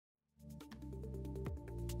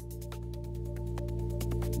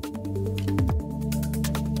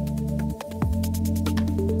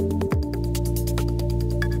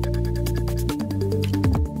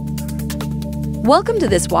Welcome to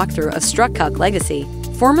this walkthrough of StruCalc Legacy,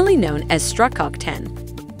 formerly known as StruCalc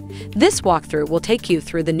 10. This walkthrough will take you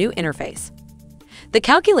through the new interface. The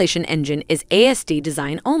calculation engine is ASD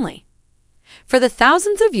design only. For the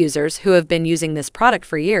thousands of users who have been using this product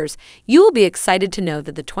for years, you will be excited to know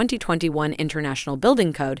that the 2021 International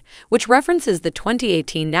Building Code, which references the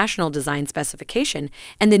 2018 National Design Specification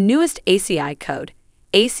and the newest ACI code,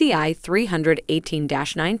 ACI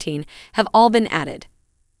 318-19, have all been added.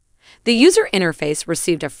 The user interface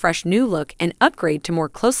received a fresh new look and upgrade to more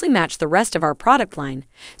closely match the rest of our product line,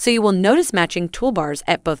 so you will notice matching toolbars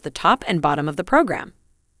at both the top and bottom of the program.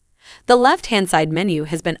 The left-hand side menu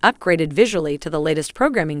has been upgraded visually to the latest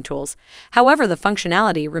programming tools, however the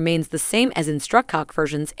functionality remains the same as in StruCalc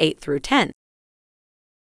versions 8 through 10.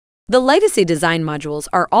 The legacy design modules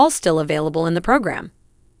are all still available in the program.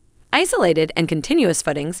 Isolated and continuous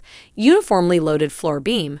footings, uniformly loaded floor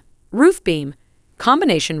beam, roof beam,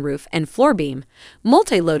 combination roof and floor beam,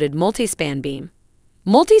 multi-loaded multi-span beam,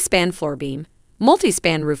 multi-span floor beam,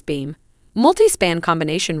 multi-span roof beam, multi-span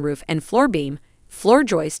combination roof and floor beam, floor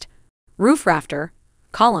joist, roof rafter,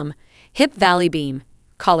 column, hip valley beam,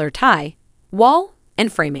 collar tie, wall,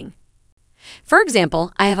 and framing. For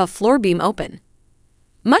example, I have a floor beam open.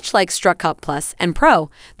 Much like StruCalc Plus and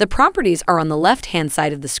Pro, the properties are on the left-hand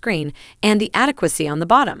side of the screen and the adequacy on the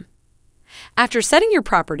bottom. After setting your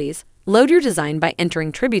properties, load your design by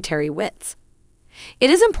entering tributary widths. It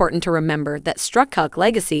is important to remember that StruCalc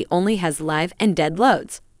Legacy only has live and dead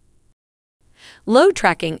loads. Load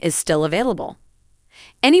tracking is still available.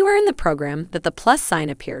 Anywhere in the program that the plus sign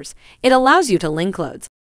appears, it allows you to link loads.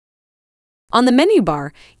 On the menu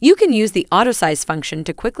bar, you can use the AutoSize function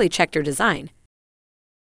to quickly check your design.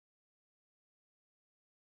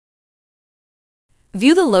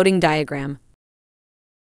 View the loading diagram,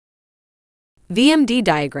 VMD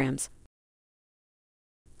diagrams,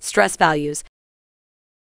 stress values,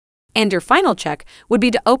 and your final check would be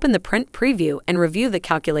to open the print preview and review the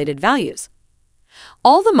calculated values.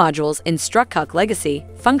 All the modules in StruCalc Legacy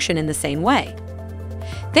function in the same way.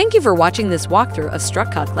 Thank you for watching this walkthrough of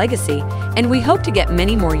StruCalc Legacy, and we hope to get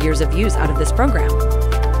many more years of use out of this program.